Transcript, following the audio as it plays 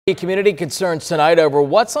Community concerns tonight over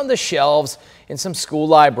what's on the shelves in some school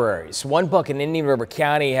libraries. One book in Indian River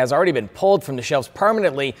County has already been pulled from the shelves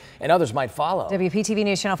permanently, and others might follow. WPTV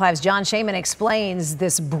News Channel 5's John Shaman explains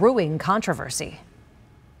this brewing controversy.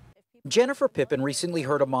 Jennifer Pippin recently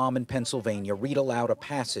heard a mom in Pennsylvania read aloud a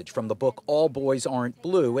passage from the book All Boys Aren't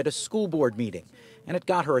Blue at a school board meeting, and it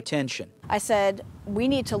got her attention. I said, we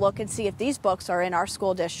need to look and see if these books are in our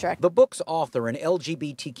school district. The book's author, an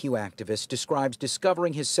LGBTQ activist, describes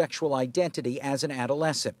discovering his sexual identity as an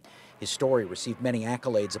adolescent. His story received many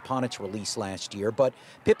accolades upon its release last year, but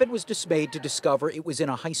Pippin was dismayed to discover it was in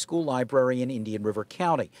a high school library in Indian River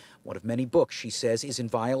County. One of many books, she says, is in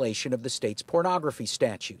violation of the state's pornography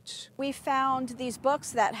statutes. We found these books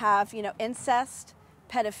that have, incest,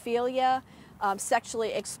 pedophilia,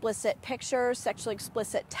 sexually explicit pictures, sexually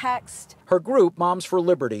explicit text. Her group, Moms for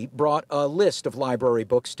Liberty, brought a list of library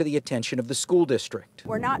books to the attention of the school district.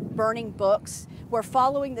 We're not burning books. We're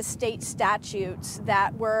following the state statutes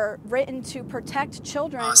that were written to protect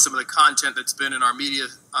children. Some of the content that's been in our media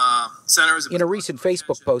centers. In a recent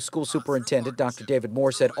Facebook post, school superintendent Dr. David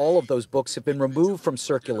Moore said all of those books have been removed from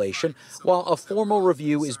circulation while a formal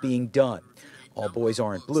review is being done. All Boys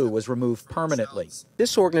Aren't Blue was removed permanently.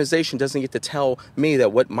 This organization doesn't get to tell me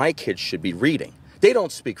that what my kids should be reading. They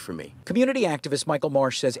don't speak for me. Community activist Michael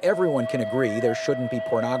Marsh says everyone can agree there shouldn't be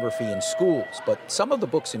pornography in schools, but some of the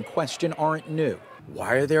books in question aren't new.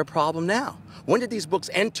 Why are they a problem now? When did these books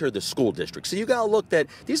enter the school district? So you gotta look that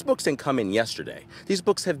these books didn't come in yesterday. These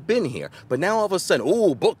books have been here, but now all of a sudden,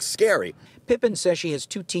 ooh, books, scary. Pippin says she has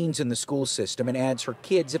 2 teens in the school system and adds her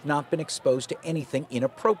kids have not been exposed to anything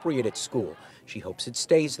inappropriate at school. She hopes it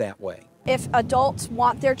stays that way. If adults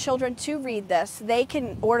want their children to read this, they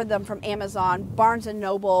can order them from Amazon, Barnes &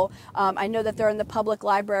 Noble. I know that they're in the public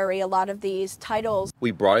library, a lot of these titles.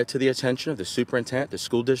 We brought it to the attention of the superintendent, the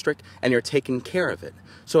school district, and they're taking care of it.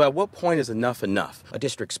 So at what point is enough enough? A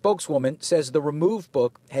district spokeswoman says the removed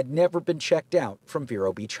book had never been checked out from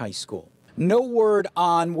Vero Beach High School. No word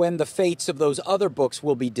on when the fates of those other books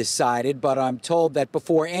will be decided, but I'm told that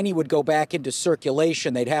before any would go back into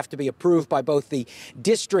circulation, they'd have to be approved by both the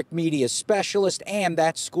district media specialist and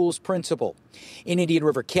that school's principal. In Indian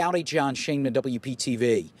River County, John Shaman,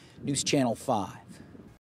 WPTV, News Channel 5.